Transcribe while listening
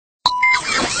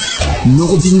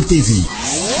Nourdinetv,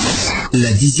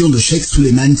 la vision de Cheick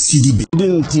Sidibé.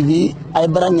 Nourdinetv,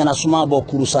 Aïbara Nyanasuma Bo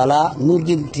Kurusala,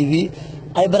 Nourdinetv,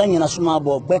 Aïbara Nyanasuma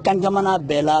Bo, Bekanjamana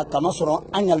Bella, Kamasoro,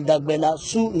 Anyalda Bella,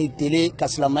 sous ni télé,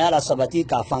 Kaslamaya la Sabati,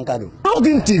 Kafankado.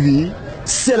 Nourdinetv,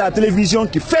 c'est la télévision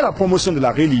qui fait la promotion de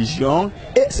la religion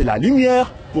et c'est la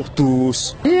lumière pour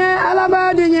tous.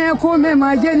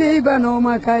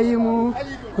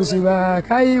 Kusiba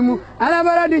kaimu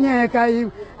alabara dunya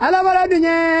kaimu alabara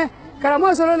dunya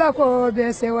karamo solo la ko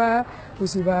besewa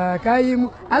kusiba kaimu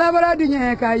alabara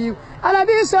dunya kaimu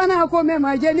alabisana ko me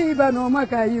majeni bano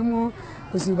makaimu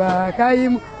kusiba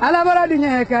kaimu alabara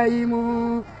dunya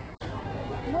kaimu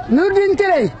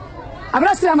Nourdinetv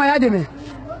abra silama ya deme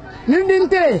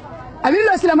Nourdinetv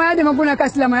abilo silama ya deme kuna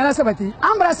kasilama ya sabati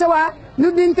ambra sawa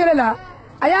Nourdinetv la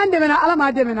ayande mena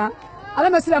alama demena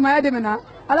alama silama ya demena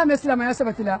ala me silama ya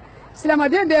sabatila silama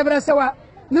den be bra sawa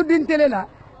Nourdinetv la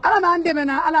ala ma ande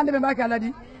mena ala ande ba ka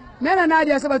ladi mena na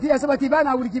dia sabati ba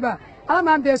na wurki ba ala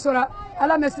ma ande sora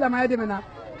ala me silama ya de mena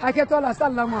haketo la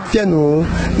sallama tieno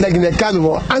nagine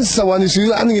kanu an sawani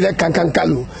su an ngire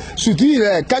kankankalo surtout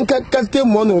ile kankankate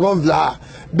mono ronvla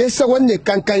be sawane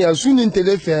kankanya sunin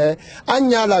telefe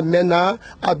anya la mena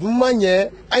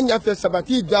adumanye anya fe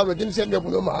sabati dawo dem se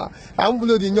lebuloma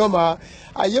ambulo di nyoma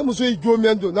aye muso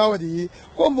igomendo nawadi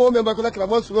ko mo me bakula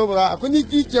klamo suwora ko ni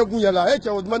ki gunyala e ke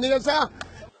odmane sa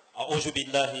a'udhu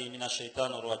billahi minash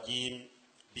shaitanir rajim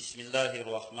bismillahir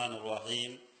rahmanir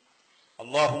rahim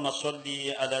اللهم صل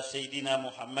على سيدنا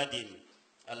محمد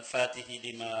الفاتح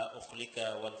لما أخلق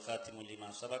والخاتم لما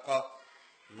سبق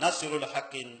ناصر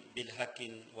الحق بالحق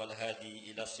والهادي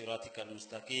إلى صراطك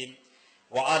المستقيم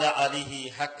وعلى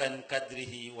آله حقا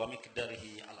قدره ومقداره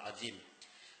العظيم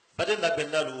بدل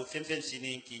بلالو فين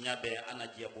سنين كي نبي أنا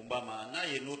جي بومباما نا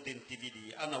Nourdinetv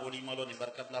دي أنا ولي مالو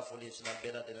نبركة لا فولي سلام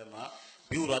بلا دلما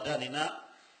بيورا دانينا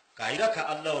كايرا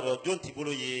كالله رجون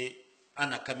تبولو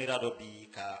ana kamera do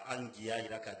bi ka angiya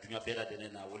ira ka dunya bela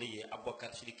denena wole abakar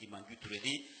shiriki manju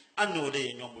turedi anno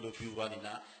le nyombulo biurani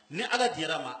na ne ala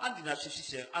dirama andina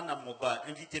sisi ana moba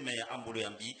invité me ambulo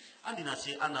yambi andina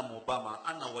se ana mobama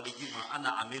ana walijima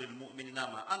ana amirul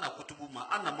mu'minina ma ana kutubuma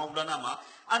ana maulana ma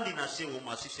andina se o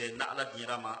ma sisi na ala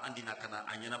dirama andina kana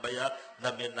anyana baya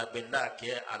la bella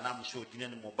ke ana muso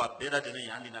dinen moba bela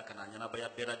denena andina kana anyana baya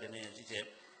bela denena sisi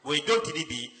we jontidi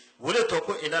bi wole to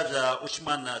ko elaja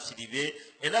Ousmane Sidibé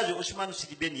elaja Ousmane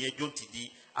Sidibé ni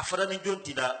jontidi afarani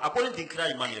jontida abone dinkra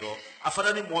imaniro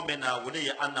afarani momena wole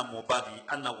ya anna mobabi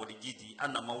anna wole gidi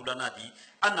anna maulana di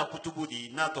anna kutubudi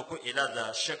na to ko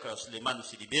elaja Cheick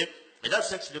Sidibé elaja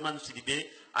Cheick Sidibé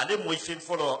ale moy fen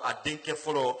folo a denke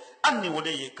folo anni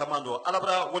wole ye kamando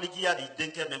alabra wole giya di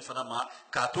denke men fanama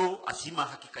kato asima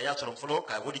hakika ya soron folo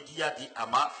ka wole giya di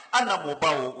ama anna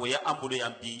mobawo o ya ambulo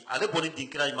yambi ale boni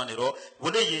dinkira imanero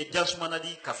wole ye jansumana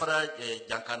di kafara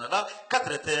jankanala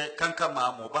katrete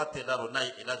kankama mobate laro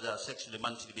nay elaja Cheick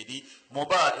Sidibé di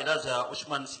moba elaja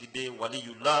Ousmane Sidibé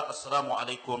waliyullah. Assalamu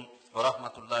alaikum wa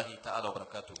rahmatullahi ta'ala wa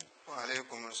barakatuh. Wa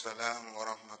alaikum assalam wa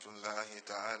rahmatullahi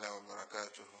ta'ala wa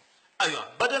barakatuh.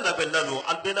 Aywa badal la bellalo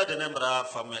albela de nembra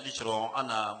family chron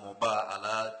ana moba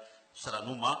ala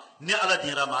saranuma ni ala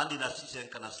dirama andina sisen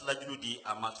kana slajulu di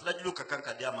ama slajulu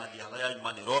kakanka di ama di ala ya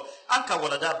maniro anka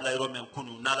wala da blairo men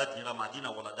kunu nala dirama dina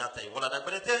wala da tay wala da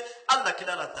berete alla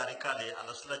kila la tarikale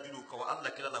ala slajulu ko alla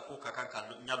kila la ko kakanka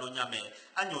nyalo nyame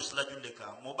anyo slajulu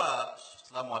ka moba.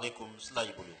 Assalamu alaikum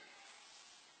slajulu.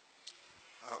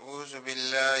 A'udhu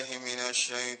billahi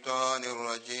minash shaitanir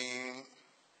rajim.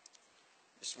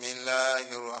 بسم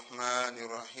الله الرحمن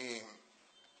الرحيم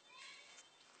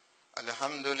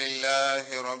الحمد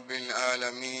لله رب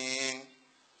العالمين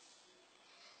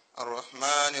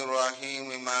الرحمن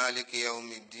الرحيم مالك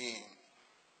يوم الدين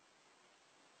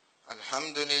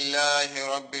الحمد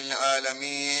لله رب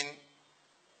العالمين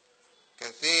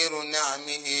كثير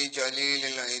نعمه جليل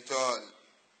العطال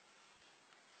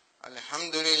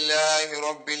الحمد لله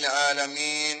رب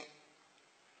العالمين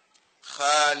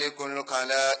خالق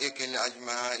الخلائق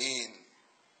الأجمعين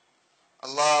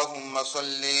اللهم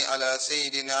صل على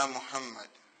سيدنا محمد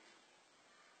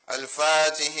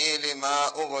الفاتح لما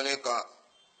أغلق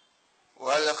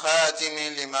والخاتم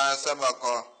لما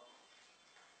سبق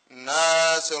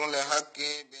ناصر الحق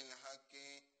بالحق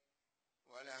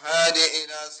والهادي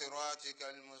إلى صراطك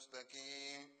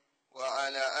المستقيم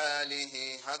وعلى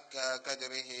آله حق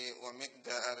قدره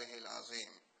ومقداره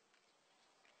العظيم.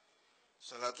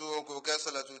 salatu ko ka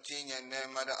salatu tinya ne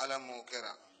mada ala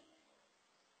mukira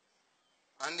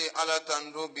andi ala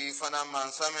tando bi fana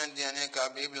mansamen diane ka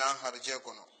biblan harje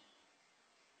kono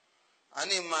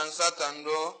ani mansa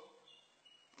tando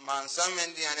man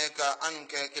samen diane ka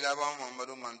anke kilaba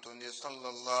Muhammadu mantundi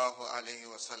sallallahu alaihi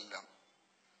wasallam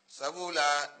sabula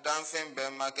dan fen be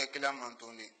make kila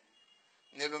mantundi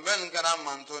ne lumen kara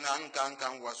mantuni an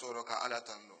kan wasoro ka ala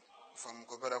tando fam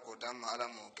ko bara ko damma ala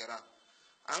mo kera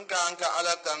an ka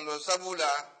ala tando sabula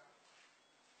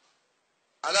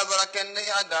ala baraken ne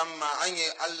adamma anye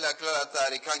alla kala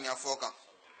tarikan ya foka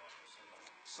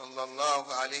sallallahu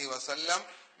alaihi wasallam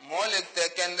molek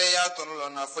te kende ya tonulo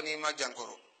na funi ma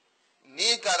jankoro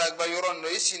ni karagba yorondo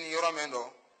isini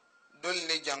yoromendo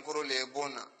dolli jankoro le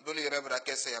bona dolli rebra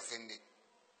kese ya fendi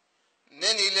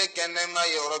neni le kende ma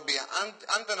yorobi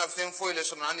anta na fen fo ile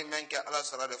sono ani menke ala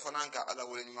sarade fonanka ala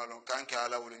wulin malon kanka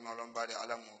ala wulin malon bade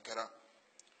ala mukera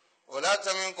wala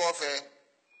tamin kofe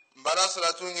bara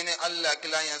salatu ngini alla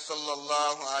kilanya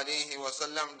sallallahu alaihi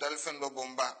wasallam dalfen do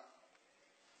bomba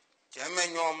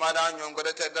cemen nyo mada nyo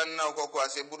godete danna ko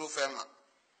ase buru fema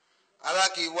ala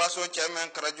ki waso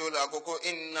cemen karajola ko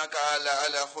innaka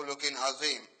ala khuluqin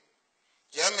azim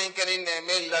cemen kanine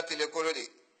mellati le kolodi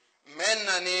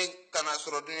menani kana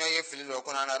suro dunya ye filiro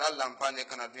ko na lampane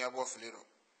kana dunya bo filiro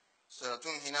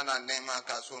salatun hinana nema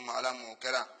ka so ma ala mo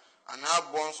kera ana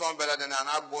bon son beladene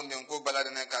ana bon den ko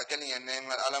beladene ka ken ye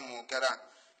nema ala mo kera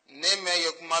neme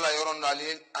ye kumala yoron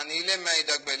dalil anile me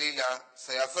dagbelila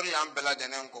sayafir yam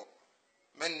beladene ko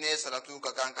men ne salatu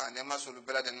ka kanka ne masul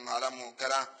beladen malamu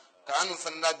kera kanu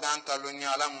fanda dan talonya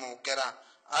alamu kera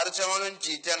archa molon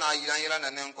jite na yiran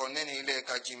nan ko ne ne ile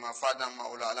ka jima fada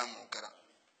maula alamu kera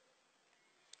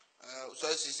so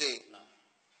sise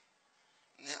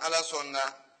ne ala sonna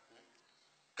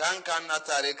kanka na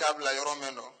tare kabla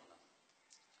yoromendo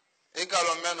e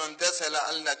kalo menon tesela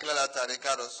alla kala tare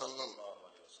karo sallallahu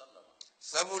alaihi wasallam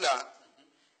sabula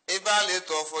e bale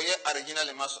to fo ye original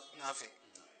mas nafi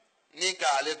ni ka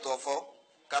ale tofo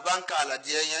ka ban ka ala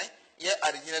diye ye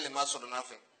original ma so na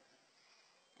fe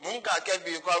mun ka ke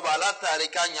bi ko ba la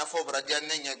tarika nya fo bra diye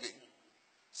ne nya bi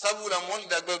sabula mon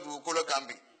da be du ko lo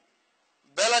kambi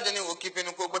bela de ni okipe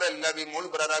ni ko bra labi mol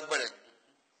bra da gbere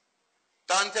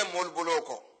tante mol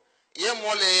boloko ye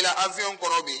mole la avion ko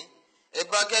robi e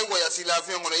ba ke go ya si la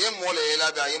avion ko ye mole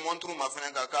la ga ye montru ma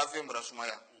fena ka avion bra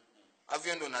sumaya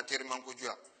avion do na terman ko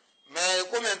jua mais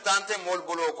comme tante mol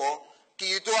boloko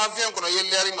ki to avion kono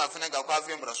yelleri ma fene ga ko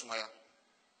avion brasumaya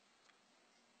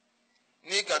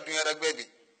ni ka dunya ragbebi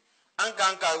an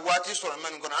kan ka wati so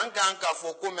men kono an kan ka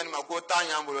fo ko men ma ko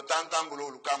tanyambulo tantambulo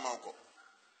lukama ko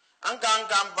an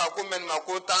kan ba ko men ma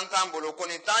ko tantambulo ko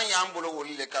ni tanyambulo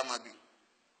wolile kama bi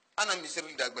ana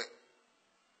misiri dagbe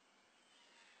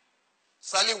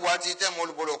sali wati te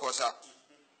mol bolo ko sa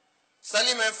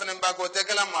sali men fene ba ko te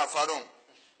kala ma faron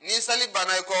ni sali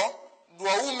banay ko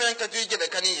duwa men ka tuije de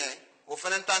kaniye o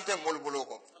fenen tante mol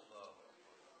boloko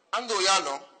ando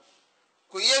yalo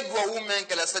ko yedwa wumen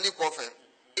kala sali kofe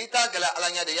ita gala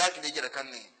alanya de yaki de jira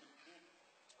kanne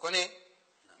koni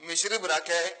mishri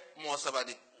brake mo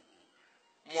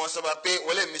sabape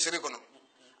wala mishri kono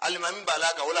almami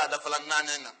balaka wala da falan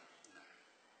nanena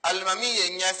almami ye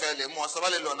nyafele mo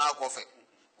sabale lo na kofe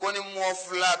koni mo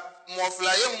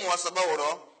fla ye mo sabaworo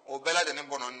o bela de ne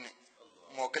bononni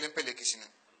mo kele pele kisine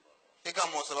ika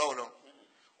mo sabaworo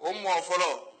o mo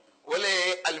folo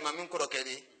wole almamin ko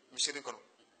rokedi misiri ko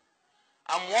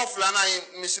ammo fulana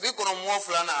misiri ko mo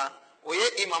fulana o ye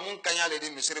imamun kanyale di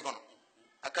misiri ko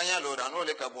akanya lo da no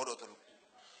le ka bodo to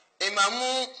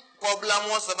imamu ko bla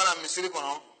mo sabana misiri ko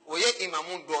o ye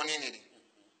imamun doni ni di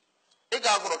e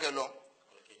ga ko rokelo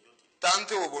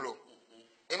tante o bolo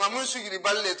imamun sugiri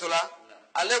balle tola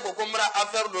ale ko komra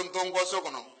affaire don tongo so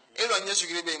kono e lo nye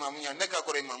sugiri be imamun ya ne ka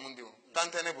ko imamun di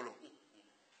tante ne bolo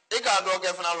e ka do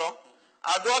ke fana lo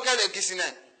ado ke le kisine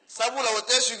sabula o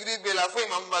te sugiri be la fo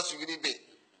imam ba sugiri be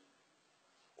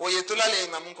o ye tola le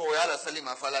imam ko ya la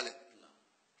salima falale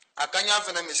akanya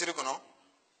fana misiri kono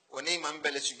oni imam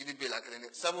bele sugiri be la krene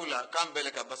sabula kam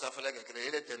bele ka basa fala ke krene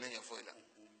ile tene ya foila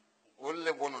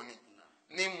wolle bononi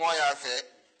ni moya fe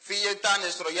fi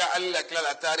yetane soro ya alla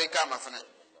kala tarika mafana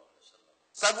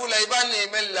sabula ibane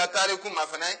mel la tariku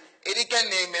mafana idike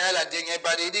ne me ala denye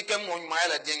bari idike mo ma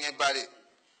ala denye bari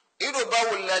ido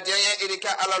bawul la denye idike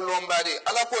ala lombari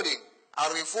ala kodi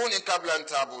arifuni kabla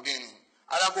tabudini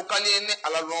ala ko kalene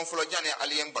ala lon fulo jane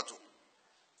aliyen batu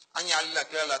anya alla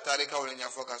kala tarika wala nya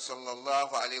foka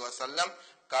sallallahu alaihi wasallam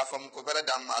ka fam ko bera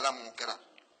da mala mukira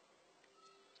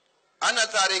ana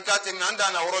tarikati min anda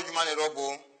na woro jumane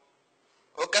robo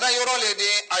o kada yoro le de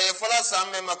ay fala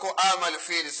samme mako amal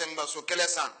fiil semba su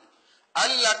kelesan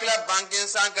alla kala bankin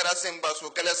san kara semba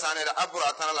su kelesan era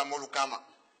abura tan la mulukama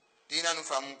dinan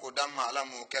fam ko damma ala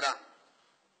mukira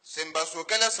semba su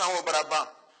kelesan o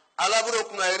baraba ala buro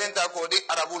kuna irenta ko di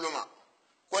arabuluma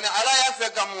koni ala ya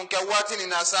fe ka mun ke wati ni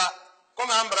nasa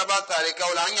comme ambraba tarika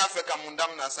wala anya fe ka mun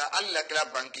dam nasa alla kila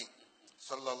banki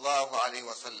sallallahu alaihi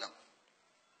wasallam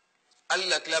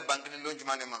alla kila banki ni lo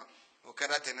jumane ma o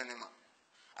kera tenene ma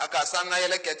aka sanna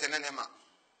yele ke tenene ma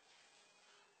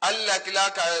alla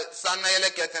kila ka sanna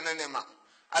yele ke tenene ma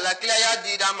ala kila ya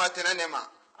dida ma tenene ma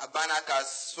abana ka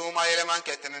soma yele man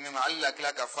ke tenene ma alla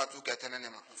kila ka fatu ke tenene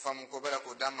ma fam ko bela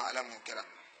ko damma ala mun kera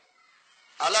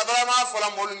ala barama fola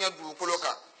molu nya du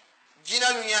koloka jina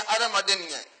lu nya adama den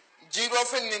nya jiro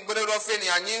fen ni gbere ro fen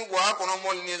ya nyi wa kono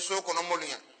mol ni so kono mol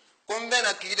nya kombe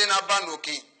na kide na bando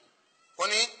ki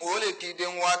koni wole kide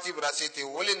wati brasete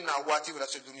wole na wati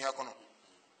brasete dunia kono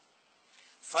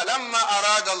falamma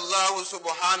arada Allah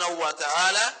subhanahu wa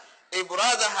ta'ala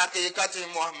ibraza haqiqati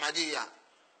muhammadiyya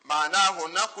ma'nahu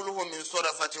naqluhu min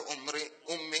surafati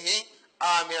ummihi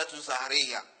aminatu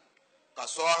zahriya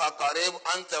قصوها قريب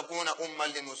أن تكون أما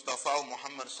لمصطفى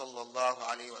محمد صلى الله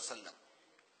عليه وسلم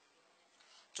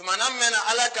ثم نمنا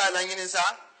على كالانينسا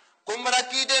كمرا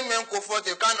كيدي من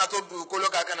كفوتي كان أتودو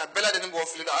كلوكا كان بلدن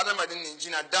بوفلد آدم دين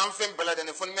جينا دامفين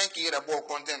بلدن فن من كيرا بو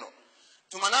كونتينو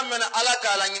ثم نمنا على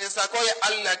كالانينسا كوي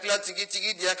الله كلا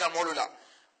تيجي ديا كمولولا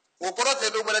وكرة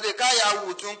تدو بلدي كايا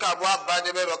وطن كابوا بعد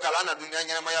بيرو كالانا دنيا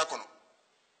نينا ما يكونو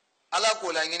على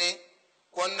كالانيني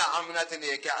كنا عملت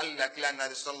لك الله كلنا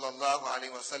صلى الله عليه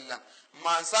وسلم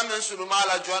ما سامن سلما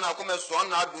على جوانا كم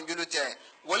سوان عبد جلوته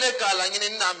ولك على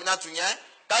إن نامنا تنيا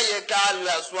كاي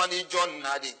كالا سواني جون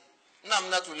نادي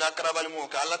نامنا تلا كربال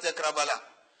موك الله تكربالا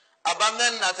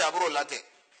أبامن ناتبرو لاتي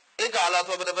إيك الله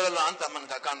توبربرلو أنت من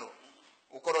كانو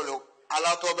وكرلو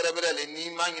الله توبربرل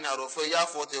نيما ينارو فيا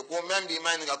فوتي كو مم دي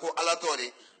ما ينكو الله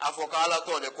توري أفوك الله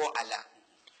توري كو الله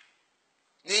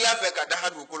نيا فك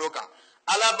دهدو كلوكا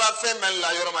ala ba fe men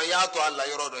la yoro ma ya to alla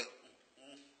yoro do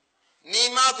ni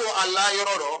ma to alla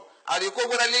yoro do ari ko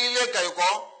gora lile kay ko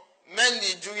men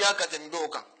ni juya katemdo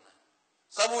kan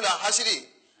sabula hasiri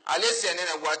ale sene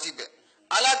na wati be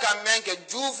ala ka men ke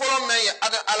ju foro men ya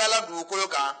ada ala la du ko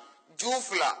ka ju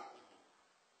fla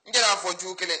ngera fo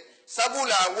ju kele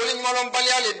sabula woli molon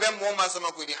baliale be mo ma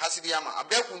sama ko di hasidi yama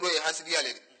abe kundo e hasidi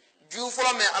ale ju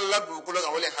foro men alla du ko ka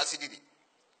wole hasidi di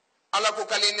ala ko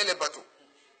kale ne le batu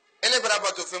ele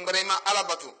barabato fembrema ala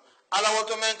batu ala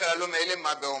woto men kala lo mele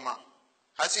mabewma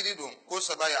hasidi dum ko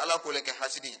sabaya ala ko leke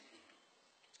hasidi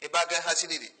e baga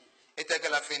hasidi di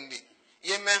etekala fendi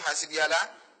yemen hasidi ala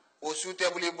o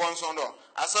suitable bon sondo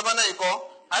asabana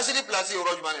iko hasidi place o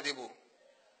rojman debo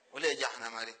ole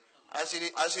jahannama re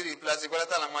hasidi place ko la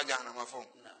tala ma jahannama fo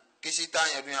kisi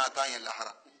tanya dunya tanya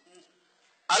lahara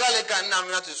ala le kan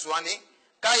namnatu suwani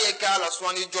kaye kala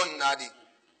suwani jon nadi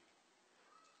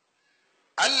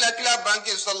Allah kila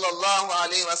banki sallallahu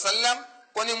alaihi wasallam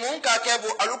koni mun ka kebu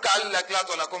aluka Allah kila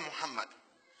to la ko Muhammad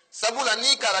sabula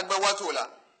ni karagbe watola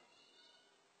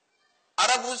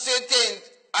arabu seten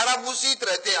arabu si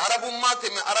traité arabu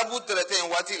mateme arabu traité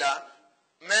watila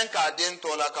men ka den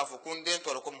to la ka fukun den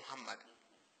to ko Muhammad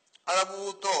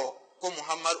arabu to ko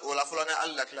Muhammad o la fulana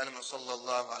Allah kila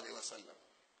sallallahu alaihi wasallam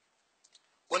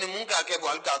koni mun ka kebu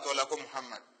aluka to la ko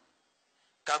Muhammad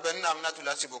ka ben namnatu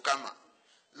la sibu kama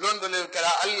londo le kala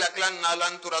alla klan na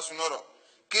lan tura sunoro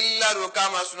killaru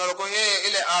kama sunoro ko he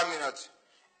ile aminat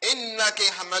innaki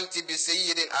hamalti bi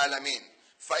sayyidil alamin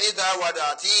fa idha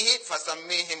wadatihi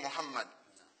fasammihi muhammad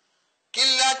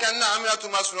killa kanna aminatu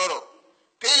masnoro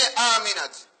pele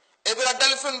aminat ibra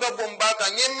dalfin do bomba ka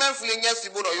nyemmen flinya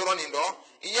siburo yoroni do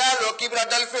yalo kibra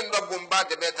dalfin do bomba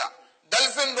de beta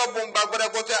dalfin do bomba gore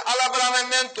gote ala brama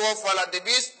men to fala de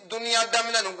bis dunya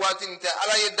damna ngwatin te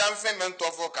ala ye damfin men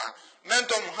to foka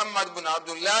mento Muhammad bin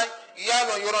Abdullah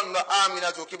yalo yoron do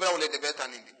amina to kibra wole de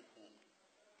betanindi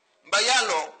ba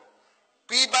yalo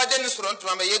pi baden suron to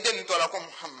ma yeden to la ko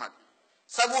Muhammad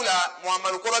sabula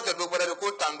Muhammad ko rote do bare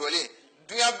ko tandole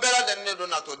dunya bela den ne do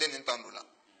na to den tandula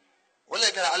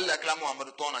wole kala Allah kala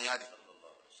Muhammad to na yadi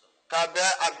ka be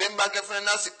abemba ke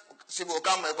fena sibo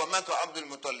kam ko mento Abdul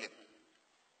Muttalib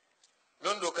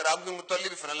londo kara Abdul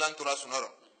Muttalib fena lan to rasunoro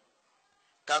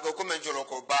ka ko men jolo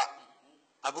ko ba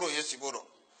abro yesi boro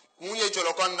kunye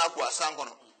jolo kon na kwa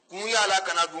sangono kunye ala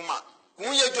kana duma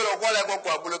kunye jolo ko la ko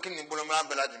kwa blokin ni bolo ma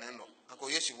bela dinendo ako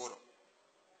yesi boro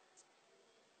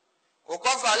o ko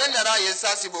fa le ndara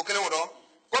yesa si bo kele woro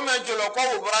ko me jolo ko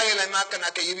wo bra yele ma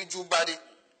kana ke yiri jubadi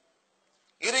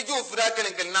yiri ju fura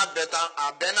kele kele na beta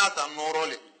abena ta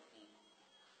norole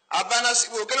abana si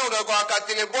bo kele woro ko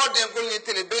akatele boden ko ni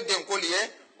tele beden ko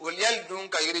liye o liel dun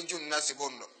ka yiri ju na si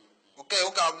bondo okay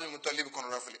o ka Abdul Muttalib kono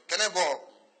rafle kene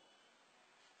bo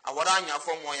awaranya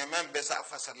fo mo ya membe sa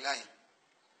fasarlay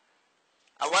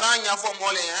awaranya fo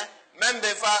mo le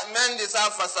membe fa men de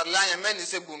sa fasarlay men de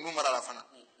se bundu marala fana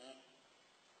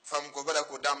fam ko bara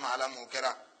ko dam ala mo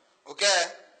kera oke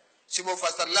sibo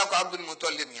fasalla ko abdul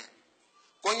mutallib nya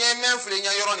ko nye men fle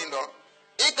nya yoro ni ndo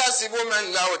ika sibo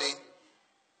men lawde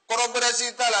korobere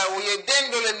si tala o ye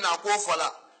den dole na ko fala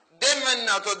den men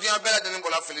na to dia bela den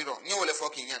bola flido ni wole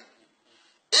foki nyan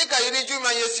ika yiri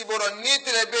juma ye siboro ni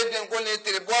tere be den ko ni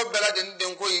tere bo bela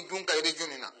den ko yidun ka yiri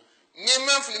jumina ni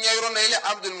men fle nya yoro na ile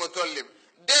abdul mutallib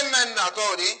den men na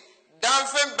to di dan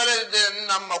fen bela den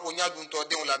na ma ko nya dun to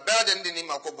den wala bela den ni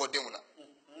ma ko bo den wala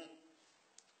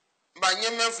ba nye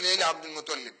men fle ile abdul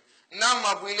mutallib na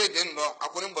ma bu ile den do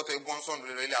akoni mboto e bonson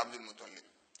do ile abdul mutallib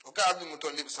o ka abdul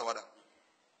mutallib sawada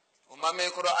o ma me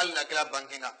ko Allah kila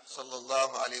bankina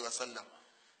sallallahu alaihi wasallam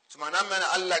tumana men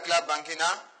Allah kila bankina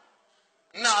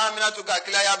na aminatu ka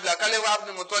kila ya bla kale wa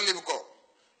abdul mutallib ko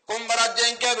kumbara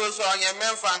denke do so anya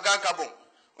men fanka kabon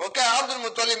o ka abdul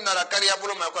mutallib na kariya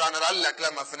bulu ma qur'an Allah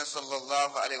kila ma fina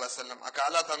sallallahu alaihi wasallam aka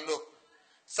ala tando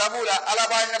sabula ala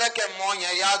ba harake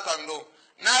monya ya tando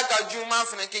na ka juma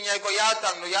fina kinya ko ya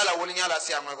tando yala woli nyala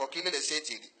siama ko kile de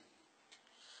setidi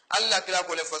Allah kila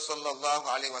ko le fa sallallahu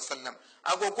alaihi wasallam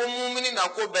ago ko mu'minin na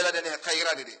ko bela de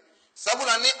khaira de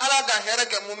sabula ni ala ga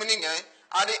harake mu'minin ngai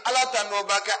adi ala tando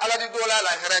baka ala di dola la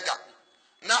haraka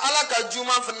na ala ka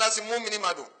juma fina si mu'mini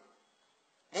madu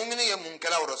mu'mini ye mun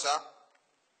kala worosa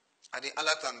adi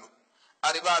ala tando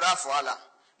adi ba rafu ala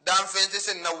dan fente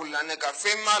sen na wulane ka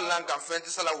femma lan ka fente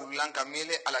sala wulan ka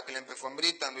mele ala kelempe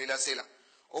fombri tando ila sela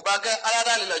o baka ala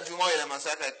dal la juma ila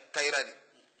masaka kairadi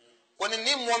woni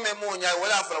ni mo me mo nya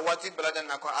wala fara wati baladan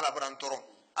na ko ala brantoro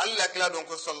alla kila don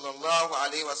ko sallallahu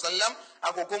alaihi wasallam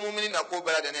ako ko mu'minin na ko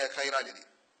baladan ya kairadi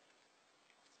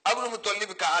abul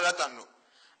mutallib ka ala tando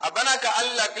abana ka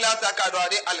alla kila ta ka do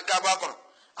ade al kaba ko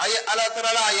ay ala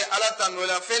tarala ay ala tando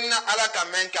la fenna ala ka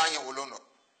men ka nya wolono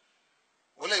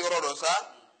wala yoro sa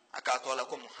aka to la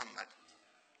ko muhammad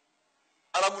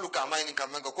arabulu ka mayni ka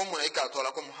men ko mo ka to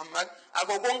la ko muhammad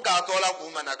ako gon ka to la ko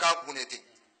mana ka kuneti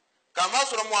kama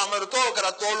sura muhammad to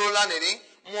kara to lo la ne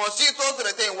mo si to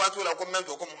trete watu la ko men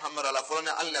to ko muhammad ala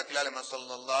fulana allah kilala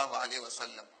sallallahu alaihi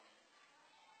wasallam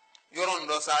yoron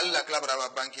do sa allah klabra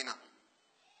bankina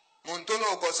mun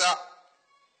tono ko sa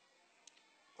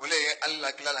wala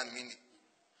allah kilala mini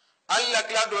allah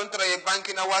kila don tra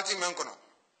bankina wati men kono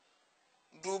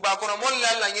duba kono mon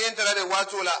la la ngin tra de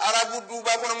watu la arabu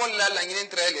duba kono mon la la ngin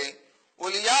tra le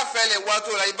wali ya fele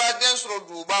watu la ibaden sro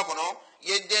duba kono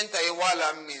yedden tay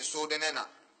wala mi so denena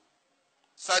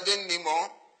saden ni mo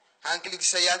hanklik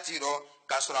sayati ro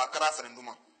kasura kara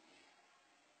nduma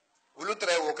ulu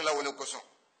tre wo kala wala koso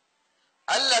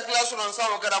alla klasu non sa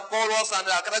wakara kolo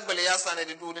sanda akara gbele ya sanda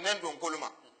de du nen don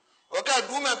koluma o ka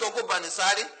du men to ko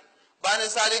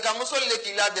banisari ka musolle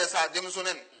kila de sa de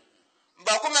musonen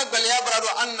ba ko me gbele ya brado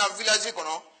anna village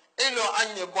kono elo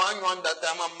anye bo anyo anda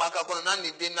tama maka kono nan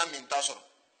ni de na min taso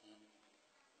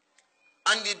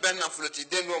andi benna floti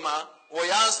de loma o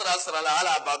ya sra la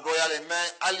ala ba do ya le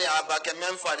men ali abake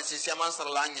men fa de sisiaman sra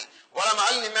la anya wala ma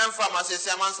alni men fa ma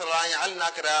sisiaman sra la anya al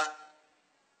nakra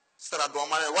sra do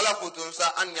ma wala kutun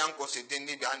sa an yan ko se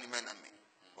dendi bi an men amme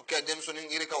o ke dem so ni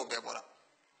ngiri ka o be bora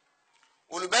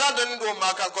ul bela den do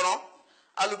ma ka kono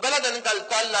al bela den kal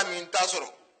talla min tasoro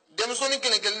dem so ni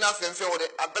kene kelna fen fe wode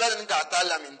abela den ka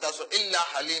talla min tasoro illa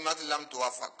halimat lam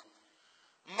tuwafaq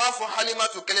ma fu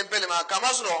halimatu kelen pele ma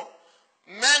kamasro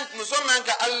men muso men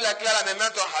ka alla klara me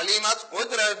meto halimat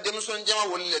odra dem so njama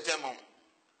wolle temo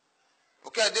o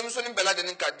ka dem so ni bela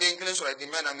den ka den kelen so di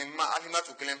mena mimma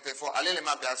halimatu kelen pe fo alele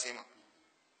ma biasema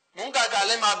mun ka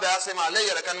ale ma biasema ale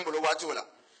yere kan bolo wati wala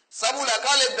sabula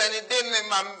kale beni den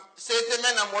ma sete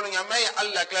mena molo nyama ya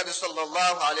alla klara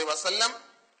sallallahu alaihi wasallam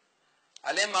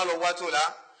ale ma lo wati wala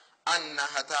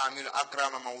annaha ta'milu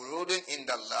akrama mawludin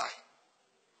inda allah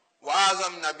wa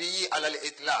azam nabiyyi ala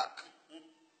al-itlaq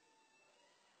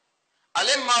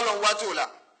ale malon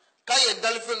watula kaye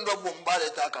dalfin do bomba de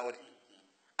ta kawre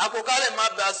ako kale ma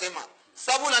ba sema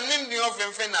sabula nim ni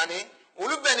ofen fen nani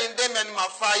ulu benin de men ma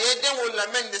faye de wala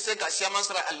men de se ka shama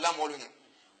sara allah molunya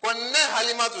kon ne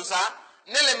halimatu sa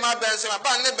ne le ma ba sema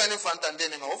ba ne benin fantande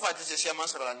ne ma o fati se shama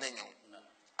sara ne nyaw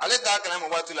ale ta kana ma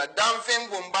watula damfen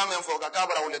bomba men fo ka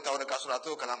kabara wala tawre ka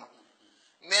suratu kalama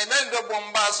ne men do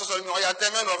bomba so so mi o ya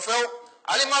temen o few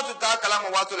halimatu ta kalama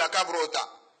watula kabrota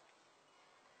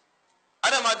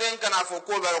adama den kana fo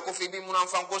ko baro ko fi bi munan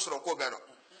fan ko soro ko baro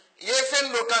ye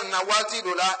fendo kan na wati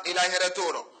dola ila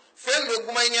heretoro fendo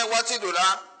gumay nya wati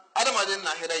dola adama den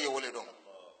na hera ye wole don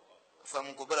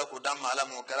fam ko bara ko damma ala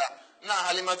mo kara na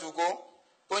halimatu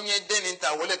ko nye den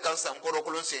ta wole kan san koro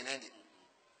kolon senendi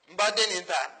mba den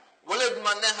ta wole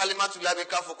duma ne halimatu labe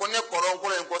ka fo ko ne koron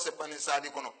ko en ko se pani sadi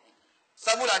kono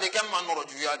sabula de kam man noro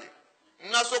juyade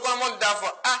na so ko mo dafo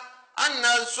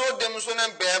anna so dem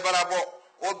sonen be barabo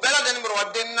o bela den bro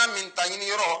wadenna min tayini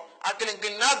yoro akelin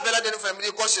kilna bela den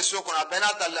family ko se so kono bena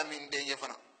talla min de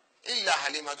yefana illa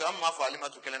halimatu amma fa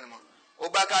halimatu kelenma o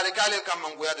bakari kale kam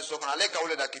mangoya de so kono ale ka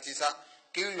wole da kitisa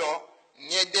killo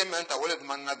nyede menta wole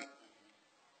man nabi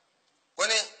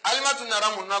kone halimatu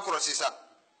naramu na ko sisa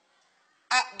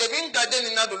de bin ka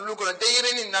den na do lukono de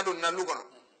yire ni na do na lukono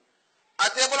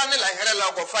ate bola ne la here la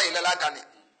ko fa ile la kane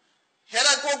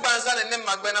here ko banza ne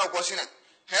magbena ko sine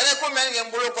here ko men ngem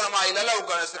bolo ko ma ile la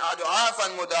ko sina ado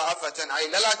afan mudaafatan ay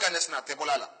la kan sina te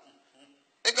bola la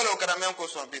ekalo kada men ko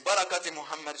so bi barakati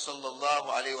muhammad sallallahu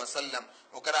alaihi wasallam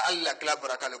o kada alla kala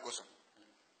barakale ko so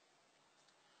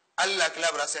alla kala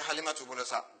barase halimatu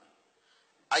bolosa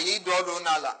ayi do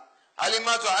nala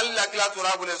halimatu alla kala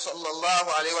turabul sallallahu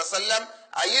alaihi wasallam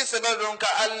ayi sebadon ka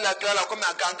alla kala ko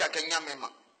ma kan ka kenya mema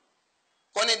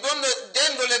koni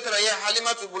dendo letra ya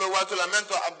halimatu bulo watu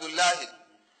lamento abdullahi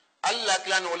alla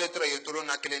klan o letra yetolo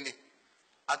na klendi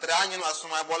atra anyu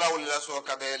asuma bola wala so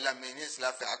ka be la meni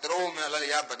slafi atro men la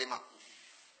ya badima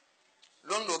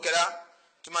londo kera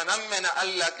tumana mena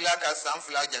alla klaka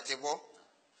sanfla jatebo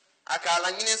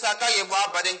akala nyini saka yebo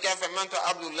abaden kefe mento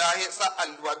abdullahi sa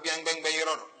alwa biang beng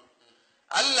beyro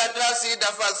alla trasi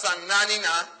dafa sanani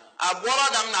na abora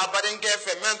dam na baden ke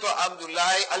femento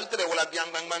abdullahi altre wala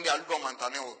biang bang bang aldo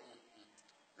mantaneo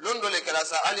londo le kala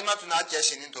sa alimatu na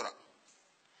cheshi ni tora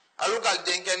alugal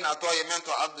denken na to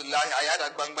yemento abdullahi ayada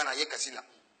bang bang aye kasila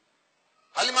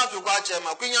alimatu ko ache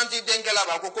ma kunyanti denkela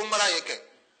ba ko kumara yeke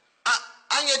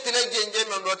anye tele jenje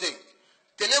mendote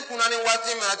tele kunani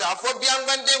wati menata afo biang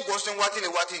bang den ko sen wati le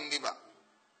wati ndiba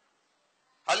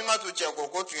alimatu che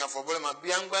ko tuya fo bole ma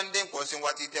biang bang den ko sen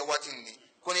wati te wati ndi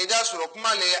koni da suro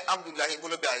kuma le abdullahi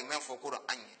bolo be ay men fo qur'an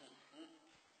anye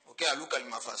okay aluka al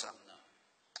mafasa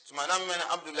sumana men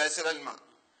abdullahi siralma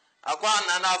akwa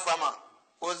nana fama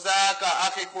uzaka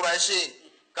akhi quraishi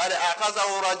kad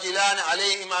akazahu rajulan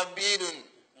alayhim abidun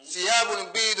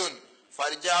siyabun bidun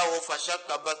farja'u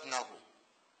fashaqqa batnahu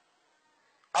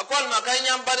akwa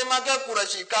makanyam bari make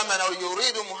quraishi kama na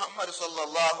yuridu muhammad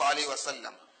sallallahu alaihi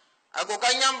wasallam ako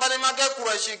kanyam bari make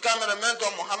quraishi kama na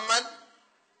mento muhammad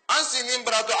ansi ni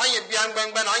mbrato anye bian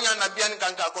bang bang anya na bian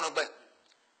kan ka kono be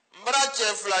mbra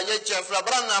chefla ye chefla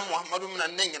brana muhammadu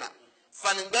min nengina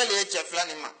fanin bele ye chefla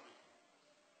ni ma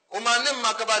o manim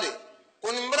makabade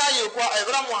kun mbra ye ko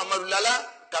ibra muhammadu lala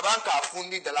kaban ka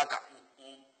fundi dalaka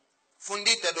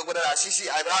fundi te do godara sisi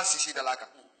ibra sisi dalaka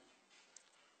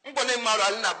ngone maru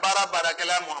alina bara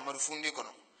kala muhammadu fundi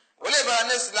kono wole bara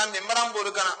ne islam be maram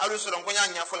bodo kana alu suron ko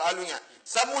nya ful alunya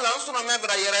sabula suno me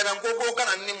bra yere ran ko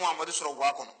kana ni muhammadu suro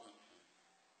gwa kono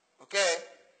okay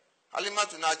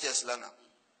halimatu na cheslana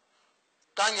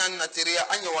kanya na tiria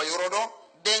anya wa yorodo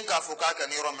denka fuka ka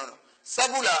ni romano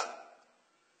sabula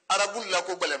arabulla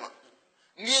ko balema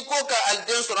ni ko ka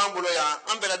alden suran bulo ya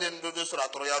ambela den do sura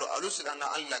toro yaro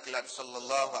alusilana allah kilab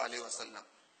sallallahu alaihi wasallam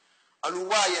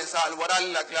alwaye sa alwara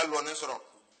allah kilab lo ne suro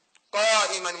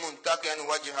qa'iman muntaqian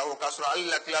wajhahu kasra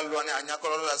allah kilab lo ne anya ko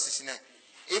la sisine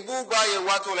ibu baye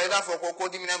wato la ida fo ko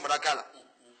dimine barakala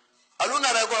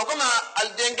aluna ra ko kama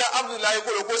aldenka abdullahi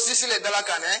ko sisile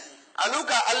dalaka ne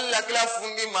aluka alla kila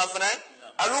fundi mafna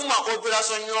aluma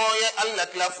operation yoye alla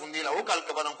kila fundi la o kal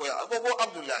kabanan ko ya ko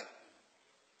abdullahi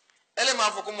ele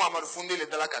ma fo ko muhammad fundi le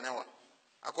dalaka ne wa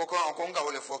akoko ko nga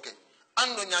wole foke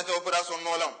ando nyaata operation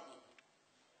nolam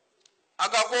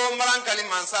aka ko maran kali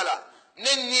mansala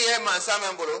nenni e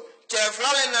mansame mbolo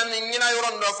cheflawe na nyina yoro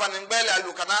ndo fanin bele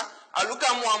alukana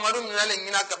aluka muhammadu minale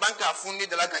ngina ka banka fundi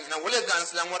dalaka ngina wole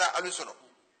gansla ngora alusoro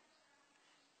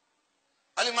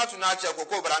alimatu na acha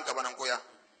ko branka banan koya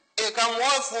e kan wo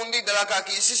fundi dalaka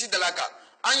ki sisi dalaka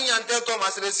anyante to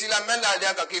masre sila menda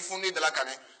dia ka ki fundi dalaka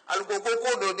ne alko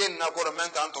ko do den na ko men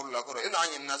kan to la ko ina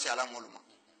anyin na sala muluma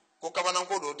ko kabanan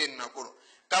ko do den na ko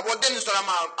ka bo den sala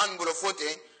ma an bulo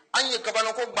fote anyi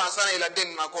kabanan ko bansana ila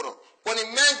den na ko ko ni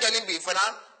men gani bi fana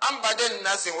an baden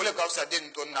na se wole ka sa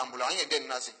den to na bulo anyi den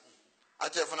na se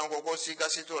ate fana ko sika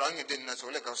sitora anyi den na se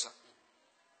wole ka sa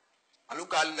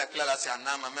aluka alla kala si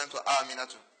anama mento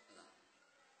aminatu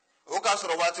o ka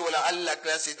soro wati wala alla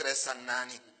klasi tres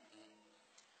sanani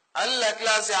alla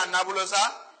klasi anabulo sa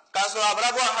ka soro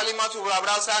abrabo halimatu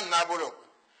abra sa anabulo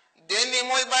deni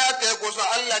moy bayate ko so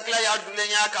alla kla ya dule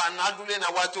nya ka anadule na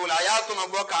wati wala ya to no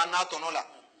boka anatono la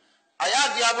aya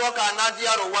dia boka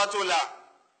anadia ro wati wala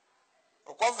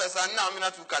o ko fe sa na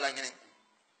aminatu kala ngini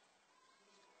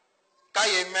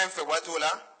kaye menfe wati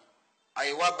wala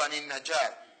ay wabani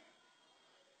najar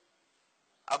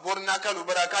aborna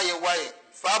kalubra kaye waye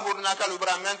fa borna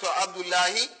kalubra mento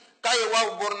abdullahi kaye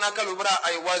wa borna kalubra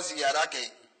ay wa ziyara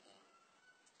ke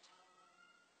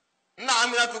na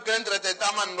amina tu kentre te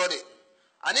taman ndode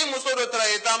ani muso do tra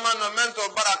taman no mento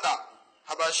baraka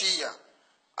habashiya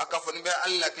akafoni be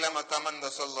alla klama taman do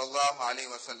sallallahu alaihi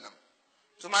wasallam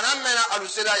sumana mena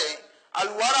alusiraye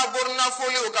alwara borna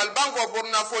foli o kal banko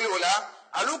borna foli ola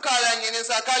aluka la nyini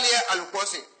sakali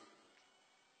alkosi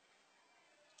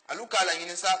aluka la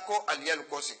nyini sako aliyal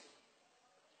kosi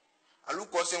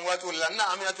alukosi watu la na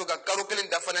amina to ka karokelen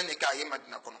dafana ni ka yi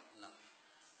madina kono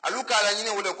aluka la nyini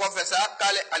wole ko fesa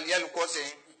kale aliyal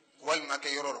kosi wal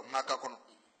makayro maka kono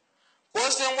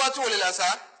kosi watu wole la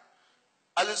sa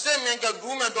alusemen ka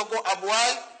dume to ko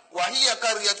abwal wa hiya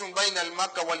qaryatun bayna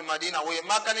al-makkah wal madina wa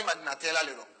makkah ni madina tela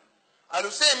lelo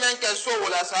alusemen ka so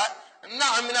wala sa na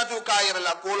amina to kayir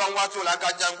la kolon watu la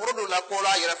ka janguro do la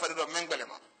kola yira fadido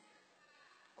mengbelema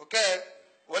okay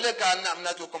wale ka na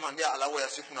amina to komande ala wa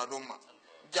yasifuna dumma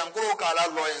janguro ka la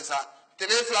loyensa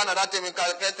telefla na date min ka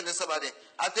tele sabade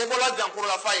ate bola janguro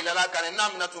la faila la kan na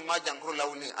amina to ma janguro la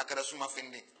wuni akara suma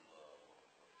finde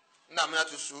na amina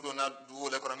to sudo na duwo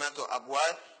le koramento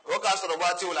abwal o ka so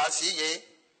wati wala siye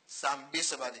sambi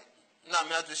sabade na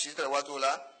amina to shitra watu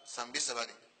la sambi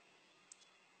sabade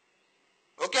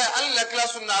okay alla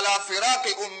klasunna ala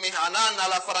firaqi ummiha nana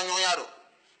la faranyo yaro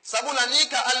sabula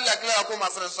nika alla kla ko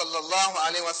mafran sallallahu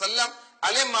alaihi wasallam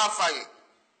ale ma faye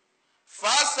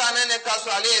fasa nene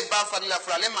kaso ale ba fadla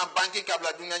frale ma banki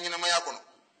kabla dunya nyina ma yakono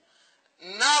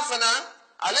nafana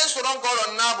ale soron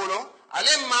koro nabulo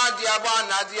ale ma diaba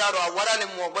na diaro wala le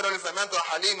mo bodol femento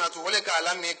halimatu wala ka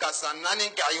alami ka sanani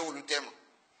ka yulu tema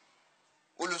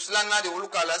uluslan na de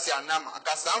uluka la si anama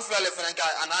aka sanfla le fenka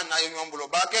anana yombulo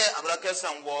bake abrake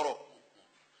sangoro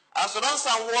asron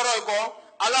sangoro ko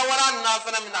ala wara na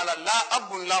fena min ala la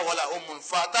abun la wala ummun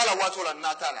fatala watula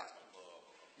natala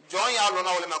jon ya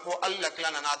lona wala mako alla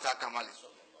klana nata kamali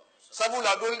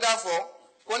sabula dol dafo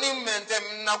koni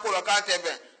mentem na ko ka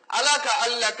tebe ala ka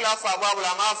alla klafa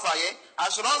babula ma faye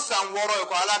asron sangoro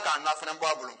ko ala ka na fena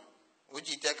babulu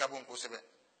uji te kabun ko sebe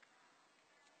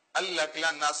alla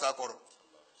klana nasa koro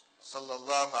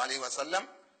sallallahu alaihi wasallam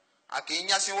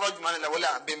akinya sin rajman la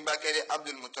wala bin bakari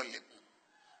abdul muttalib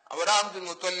awara abdul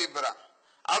muttalib bra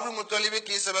abdul muttalib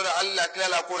ki sabara allah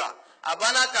kala kula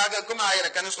abana kaga kuma ayra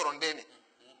kan surondeni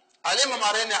alima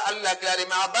marene allah kala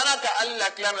ma abana ka allah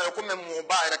kala kuma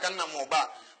mubaira kan muba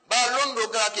ba londo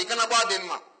ga ki kana ba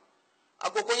denma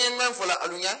ako konye men fola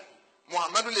alunya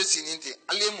muhammadu le sininti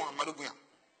ali muhammadu buya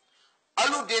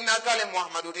alu de na kale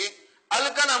muhammadu de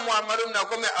al kana muhammadu na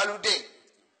kuma alu de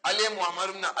ali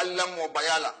muhammadu na allah mo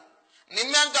bayala ni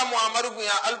men ka muhammadu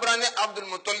buya albrani abdul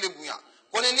muttalib buya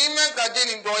kone ni men ka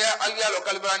deni doya ali alo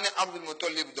kalbrani abdul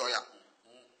muttalib doya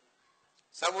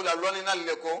sabula loni na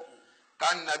leko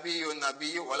kan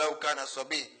nabiyyu walau kana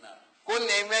sabi kon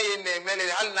ne me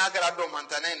hal na gara do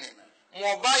mantanene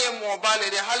mo baye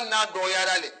de hal na doya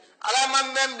rale ala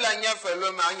man men blanya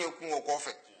felo ma anye ku o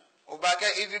kofe o ba ka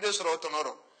idido soro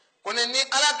tonoro kone ni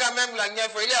ala ka men blanya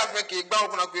fe ile afe ke gba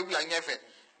okuna ku blanya fe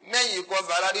meyi ko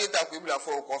varari ta ku bla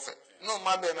fo ko fe no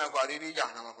ma be me ko ariri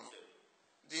jahannama ko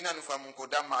dina nu famu ko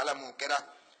damma ala mu kera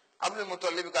abdul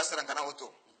muttalib ka saran kana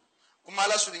oto kuma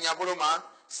ala surinya bolo ma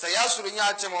saya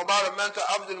surinya che mo baro mento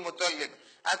abdul muttalib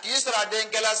ak isra den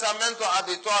kala sa mento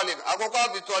abi talib akoko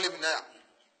abi talib na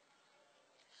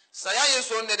saya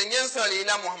yeso ne den yen sali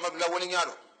ila muhammad la woni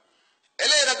nyaro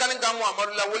ele ra kan ga muhammad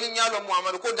la woni nyalo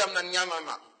muhammad ko damna nyama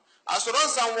ma asron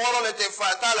san woro le te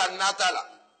fatala natala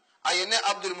ayene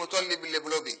abdul muttalib le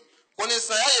blobi koni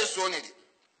saya yeso ne di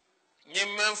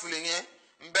nyemmen fulinye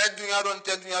mbe dunya ron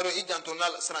te dunya ro ijanto na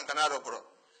srankana ro bro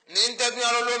ni inte dunya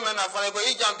ro lo mena fa ko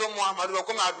ijanto muhammad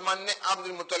ko ma admanne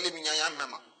abdul muttalib nyanya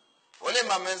mema ole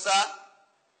ma mensa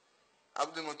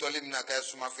abdul muttalib na kay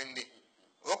suma findi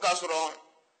o kasro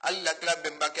alla klab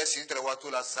ben bakke sitre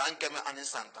watula sankame ani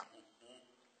santa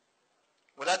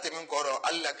wala te min koro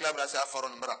alla klab ra sa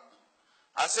faron bra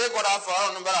ase ko ra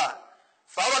faron bra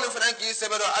faron franki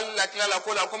sebero alla klala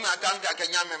kula kuma akanga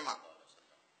kenya mema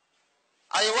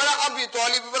ay wala abi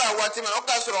talib bra wati man o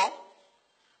kasro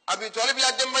abi talib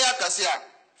la demba ya kasia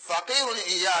faqirun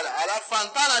iyala ala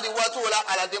fantana di watula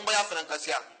ala demba ya fran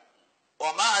kasia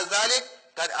wa ma zalik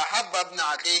kad ahabba ibn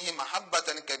aqihi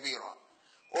mahabbatan kabira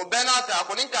o benata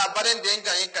akunin ka baren den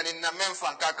kan na men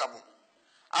fanka kabu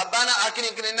abana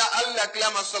akinin na allah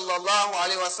klama sallallahu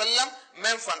alaihi wasallam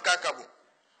men fanka kabu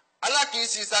ala ki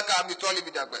si saka abi talib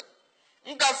dagbe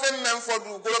nka fem men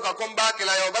fodu golo ka komba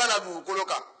kila yo bana du golo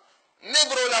ka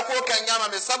nebro la ko kanyama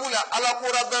me sabula ala ko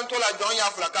rabban tola jon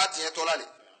ya flakati e tolale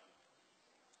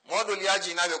modul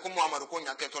yaji na be ko muhammad ko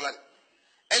nyake tolale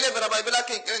ele bara baibela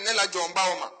ke ne la jomba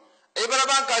o ma e bara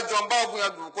ban ka jomba o buya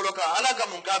du kolo ka ala ga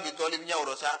mun ka bi tolib nya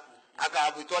orosa aka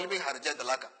abi tolib harja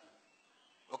dalaka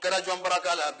وكلا جون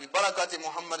بركة ببركة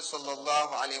محمد صلى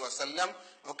الله عليه وسلم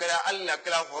وكلا الله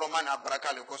كلا هرمان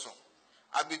أبركة لكوسو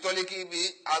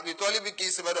أبي طالب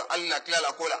كي سبرو الله كلا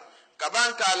لكولا كبان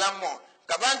كلامه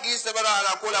كبان كي سبرو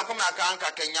على كولا كم أكان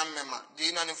ككنيام مما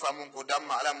دينا نفهمون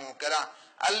كدام على مكلا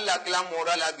الله كلا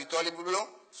مورال أبي طالب بلو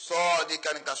صادق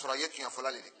كان كسرائيت يا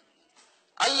فلان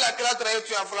الله كلا ترى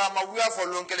يا فلان ما ويا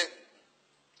فلون كله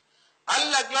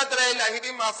الله كلا ترى لا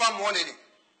هدي ما فهم ولدي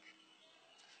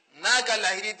naka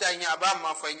lahiri ta nya ba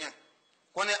ma fanya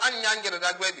kone an nyangira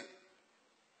da gbebi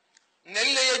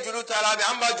nelle ye juluta la be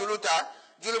amba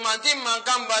julumanti man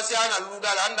kan ba si ana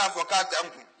luda la anda fokata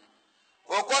ampu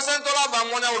o ko sen to ba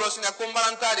mona urosina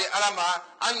kumbaranta de alama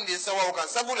andi sawa kan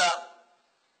sabula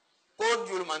ko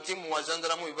julumanti mu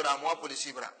wazandara mu ibrahim wa polisi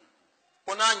ibrahim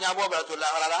kona nya bo bra to la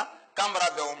halala kambara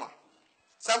be uma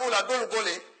sabula dol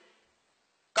gole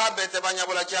ka bete banya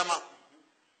bola chama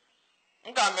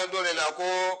nka me dole la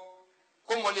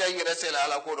ko moli ayi resela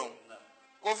ala ko don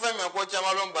ko fe me ko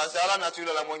chamalon ba sa ala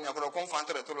natula la monya ko ko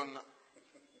fantre tolonna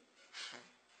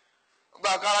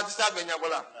ba kala ti sa be nya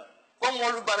bola ko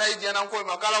molu bara yi jena ko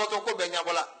ma kala to ko be nya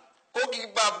bola ko ki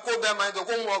ba ko be ma to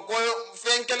ko mo ko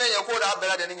fe nkele ya ko da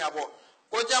bela de nya bo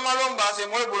ko chamalon ba se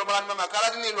mol bolo bala ma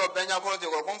kala ni lo be nya ko te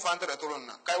ko fantre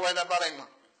tolonna kai wa da bara ma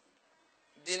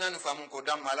dinan famun ko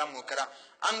dam mala mo kara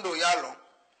ando yalo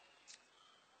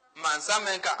mansa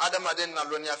men ka adama den na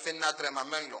lonia fenna trema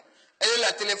menlo ele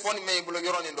la téléphone me bulo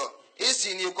yoroni do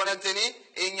isi ni connecté ni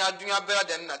e nya dunya bela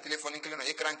den na téléphone klino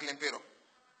écran clean pero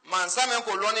mansa men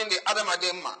ko loni de adama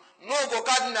den ma no ko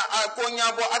kadina ko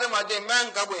nya bo adama den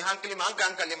men ka bo hankili man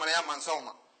kan kali mara ya mansa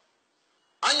ma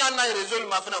anya na réseau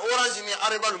ma fana orange ni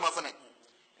areba ma fana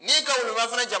ni ka wulu ma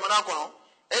fana jamana kono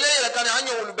ele ya kan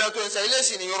anya wulu beto sa ele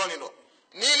si ni yoroni do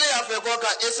ni le ya fe ko ka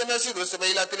sms do se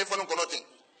be la téléphone kono te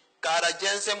kara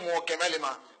jense mo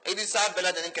kemelima edi sa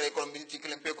bela den kere ko minti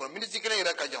kelen pe ko minti kelen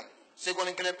ira ka jam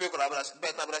segon kelen pe ko abra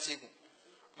beta abra siku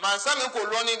mansa me ko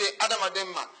loni de adama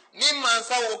demma ni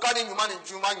mansa wo kadi nyuma ni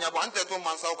juma nyabo ante to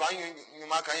mansa ko anyu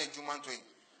nyuma ka yin juma to yi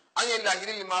anye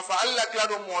lahiri lima fa alla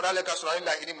klado mo dale ka sura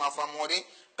lahiri ma fa mori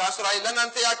ka sura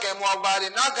lanante ya ke mo bari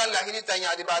na ka lahiri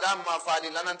tanya di bada ma fa di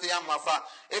lanante ya ma fa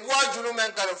e bo ajulu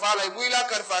men kar fala e bu ila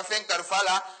kar fa fen kar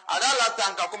fala adala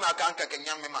tanka kuma akanka ke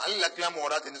nyamme ma alla klamo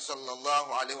ratin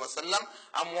sallallahu alaihi wasallam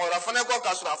amora fane ko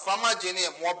ka sura fama jeni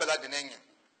mo bela denenya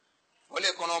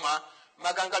wole kono ma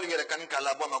magangalu yere kan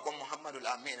kala bo ma ko muhammadul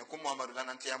amin ko muhammadul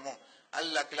lanante ya mo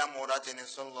alla klamo ratin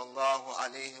sallallahu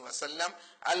alaihi wasallam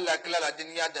alla klala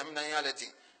dunya damna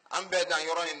yalati ambe dan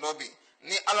yoroni ndobi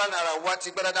ni ala nara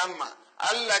wati beradamma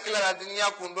alla klala dunya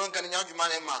kundon kan nya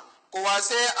jumane ma ko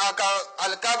wase aka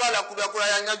alkaba la kuda kura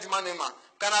ya nya jumane ma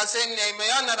kana se ne me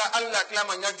ya nara alla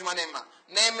klama nya jumane ma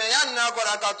ne me ya na ko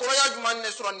ka to ya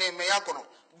jumane sura ne me ya kono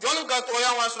jon ka to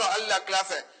ya wa sura alla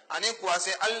klafe ani ko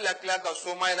wase alla klaka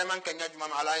so mai na man kan nya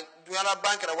jumane ala duya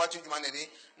bankara wati jumane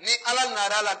ni ala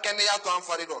nara la kene ya to an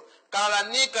farido kala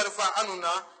ni karfa anuna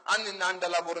anni nanda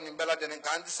laboro ni bela den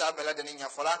kan ti sa bela den nya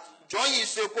fala joyi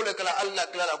se ko le kala alla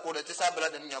kala ko de ti sa bela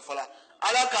den nya fala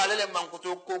ala kala le man ko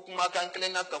to ko kuma kan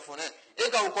kelen na kafone e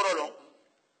ka ukorolo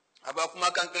aba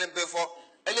kuma kan kelen be fo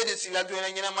ele de sila do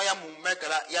nyina ma ya mu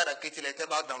mekala ya da kitile te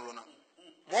ba download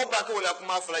mo ba ko la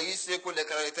kuma fala yi se ko le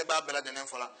kala te ba bela den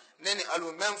fala neni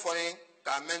alu men fo ni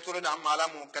ka mentoro da mala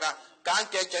mu kra kan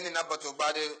ke cheni na bato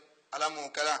bade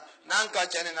alamu kala nanka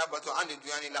chane na bato andi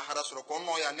duyani la harasro ko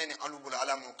mo ya neni alubul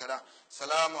alamu kala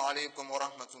salamu alaykum wa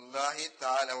rahmatullahi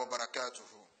ta'ala wa barakatuh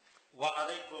wa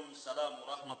alaykum salam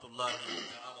wa rahmatullahi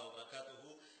ta'ala wa barakatuh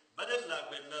badal la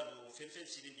bellabu fenfen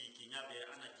sididi kinyabe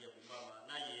ana jebu mama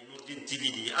na ye Nourdinetv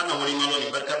di ana wori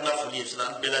maloni barkatna fuli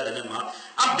islam bela denema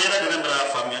am bela denema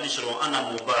famiyani shiro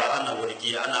ana muba ana wori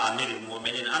ana amirul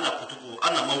mu'minin ana kutubu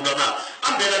ana maulana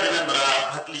am bela denema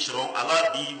hakli shiro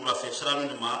ala di wura fe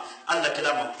siranu ma alla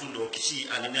kala maktundo kisi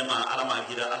aninema alama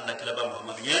gira alla kala ba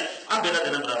muhammadiye am bela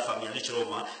denema famiyani shiro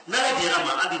ma na dira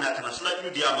ma adina kana sala yu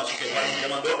dia ma suke bari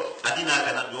jamando adina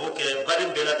kana do ke bari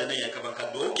bela denema kabanka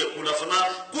do ke kula fana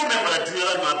ko me mara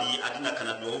duya ma bi adina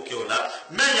kana do ke ola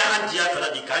me ya anjiya kala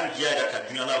di kan jiya ga ka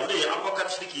dunya la wole avocat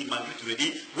shiriki man bituredi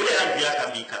wole anjiya ka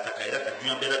mi kata kaira ka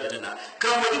dunya bela denena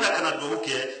kan wodi na kana do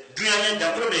ke dunya nya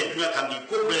jangro me dunya ka mi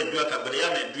ko be dunya ka bele ya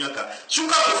me dunya ka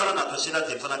suka ko fana na to sina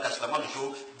te fana ka salama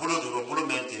do bolo do bolo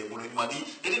mente bolo madi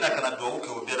edina kana do ke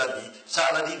o bela di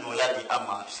sala di no ya di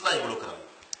amma slay bolo kram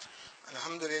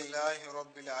alhamdulillahi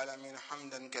rabbil alamin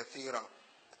hamdan kathira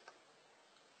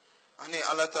ani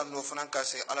ala tan do fana ka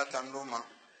se ala tan do ma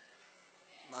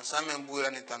mansamen buira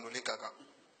ni tanduli kaka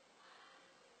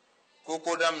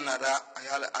koko dam nada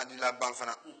ayal adila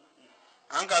banfana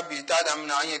anka bita dam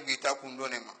na anye bita kundo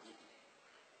ne ma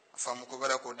famu ko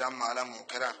bara ko damma ala mo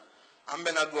kera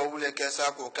ambe na duwa wule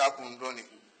kesa ko ka kundoni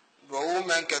duwa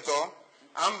men keto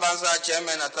am banza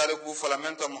cheme na tariku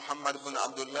falamento Muhammad ibn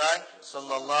Abdullah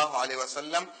sallallahu alaihi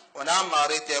wasallam wana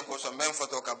marite ko so men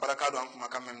foto ka baraka do an kuma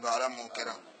kamen do ala mo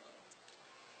kera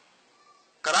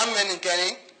karam men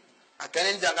keni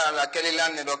akani jangana la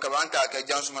kelilan ne do ka banka ke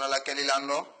jansuma la kelilan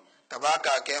do ka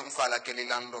baka ke mfala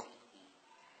kelilan do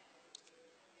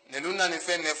neluna ni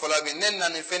fene fola bi nenna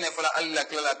ni fene fola alla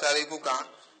kala tariku kan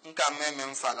nka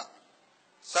men fala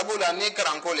sabula ni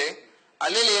karankole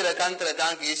alele re kan tre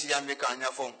kan ki si jambe kan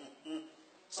nya fon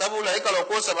sabula ikalo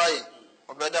ko sabai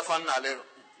o be da fan alero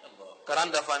karan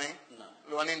da fane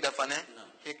loni da fane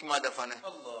hikma da fane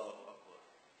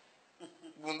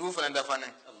bundu fane da fane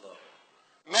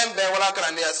membe wala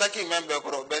karande saki membe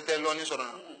ko be te loni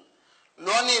sorona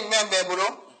loni membe bulo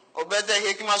o be te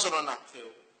hikma sorona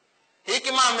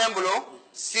hikma membulo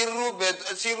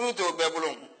sirru to be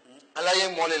bulo ala ye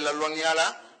mole la loni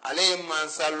ala ale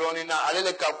mansa loni na ale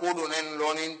le ka kudo nen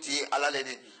loni ti ala le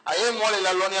de aye mole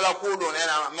la loni la kudo nen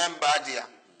men badia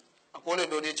akole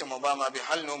do de chamo ba ma bi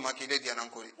halno makile dia nan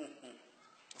kori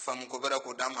fam ko bara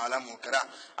ko dam ala mo kara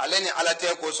ale ni ala te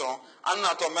ko so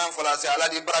anna to men fola se ala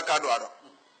di baraka do ado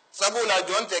sabula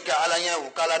jonte ka ala nya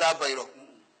u kala da bayro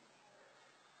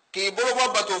ki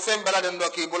bolo bato fem bala den do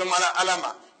ki bolo mala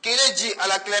alama ki le ji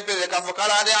ala klepe ka fo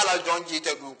kala de ala jonji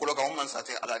te du ko ka man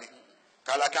sate ala di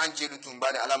kala kan jiru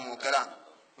tumbade ala mo kala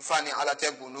fani ala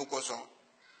te bunu ko so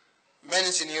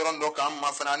men sin yorondo kam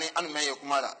ma fanani an me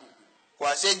yokumala ko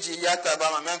aseji yata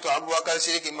ba ma men to abubakar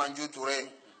siriki manju ture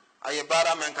aye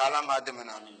bara men kala ma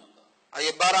demena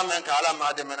aye bara men kala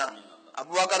ma demena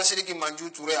abubakar siriki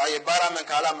manju ture aye bara men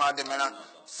kala ma demena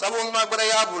sabun magbara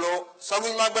ya bulo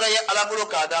sabun magbara ya ala bulo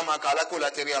ka dama kala ko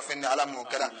la teriya fende ala mo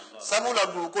kala sabula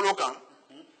du ko kan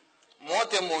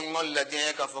mote mo ngol la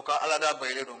den ka foka ala da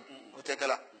bayre do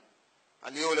tekala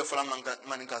aliyo le fala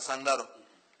manika sandaro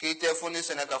ki te foni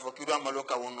sene ka fo kiru amalo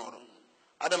ka wonoro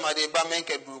adama de ba men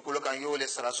ke du ko kan yo le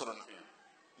sara sorona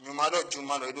nyumado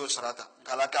jumado do sarata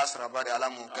kala ka sara bade ala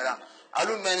mo kala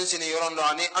alu men sini yorondo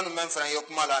ani anu men fran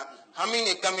yokumala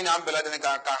hamini kamina ambela de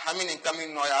ka hamini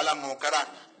kamin no ya ala mo kala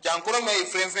jankuro me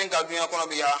fren ka dunya kono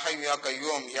bi ya hayyu ya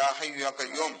qayyum ya hayyu ya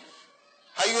qayyum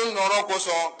hayyun noro ko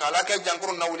so kala ke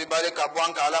jankuro na wuli bare ka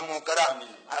buan ka ala mo kala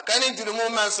akani julumu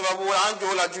man sababu an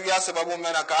jola juya sababu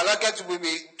mena kala ke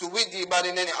tubi di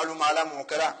bari neni aluma ala mo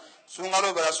kala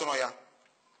sungalo bara sono ya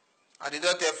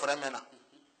adido te fremena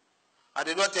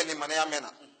adido te limane ya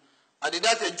mena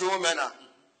adida te jo mena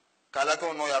kala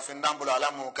ko no ya findambula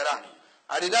ala mo kala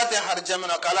adida te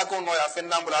harjamena kala ko no ya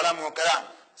findambula ala mo kala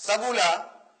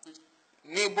sabula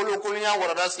ni bulukunya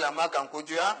warada islama kan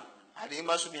kujuya adi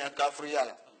masunya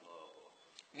kafriya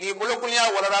ni bulukunya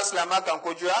warada islama kan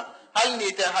kujuya hal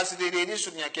ni ta hasiri ni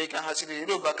sunya ke kan hasiri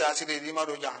do baka hasiri ma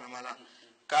do jahannama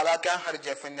kala kan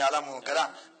harja finni ala mo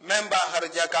kala memba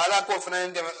harja kala ko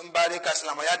fnan de mbari ka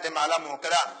islama ya de ala mo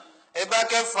kala e ba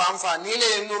ke fa ni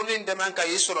le nurdin de man ka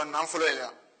yisro nan fulo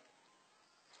ila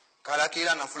kala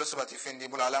kila na fulo sabati fendi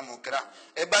bula ala mo kala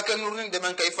e ba ke nurdin de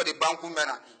man ka ifadi banku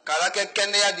mena kala ke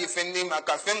kende ya di fendi ma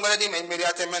ka fengole di me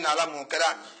meriate men ala mo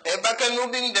kala e ba ke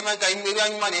nurdin de man ka imeriya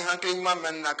nyuma ni hankli nyuma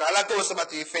men na kala ko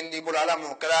sabati fendi bula ala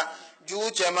mo kala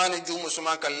ju chamani ju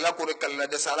musulman kala kore kala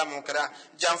de salamu kara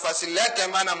jam fasilla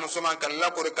kemana musulman kala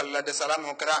kore kala de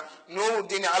salamu kara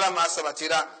Nourdin ala ma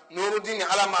sabatira Nourdin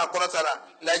ala ma qoratara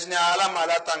lajna ala ma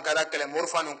la tankara kale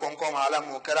morfanu konko ma ala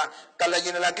mo kara kala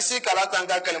jina la kisi kala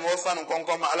tankara kale morfanu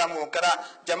konko ma ala mo kara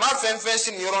jama fen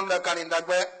sin yoronda kaninda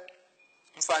gbe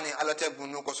fani ala te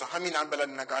bunu ko so hamina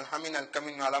baladna kal hamina al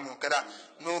kamin ala mo kara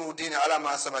Nourdin ala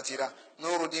ma sabatira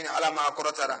Nourdin ala ma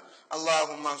qoratara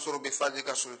اللهم انصر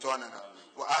بفضلك سلطاننا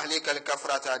وأهلك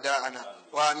الكفرة أعداءنا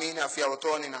وآمين في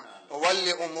أوطاننا وول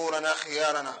أمورنا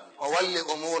خيارنا وول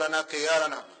أمورنا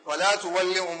خيارنا ولا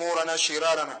تول أمورنا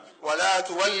شرارنا ولا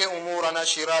تول أمورنا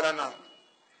شرارنا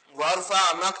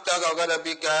وارفع مقتك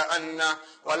وغضبك عنا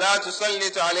ولا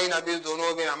تسلط علينا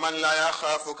بذنوبنا من لا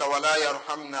يخافك ولا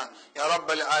يرحمنا يا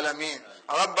رب العالمين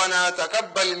ربنا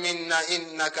تقبل منا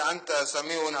إنك أنت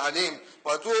سميع عليم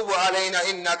وتوب علينا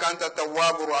إنك أنت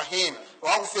التواب الرحيم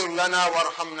واغفر لنا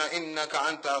وارحمنا إنك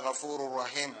أنت غفور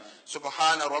رحيم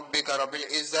سبحان ربك رب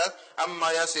العزة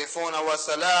أما يصفون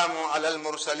وسلام على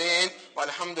المرسلين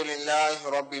والحمد لله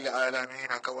رب العالمين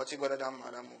كواتب ردام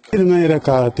على مكان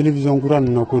إلنا تلفزيون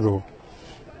قرآن نقوله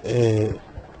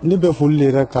نبى فولي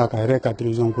ركا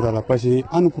تلفزيون قرآن لباسي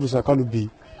أنا كروسا كالوبي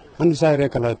أنا سايرة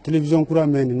la télévision kura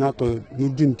meni nato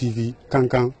Nourdinetv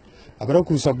kankan abra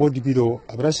kurusa bodi bido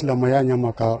abra silamaya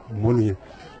nyamaka moluye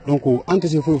donc ante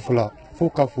se fo fala fo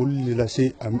ka foli la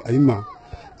se ayima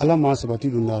ala ma sabati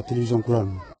dun da télévision kura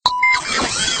nu.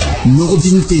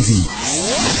 Nourdinetv,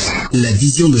 la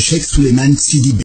vision de Cheick Souleymane Sidibé.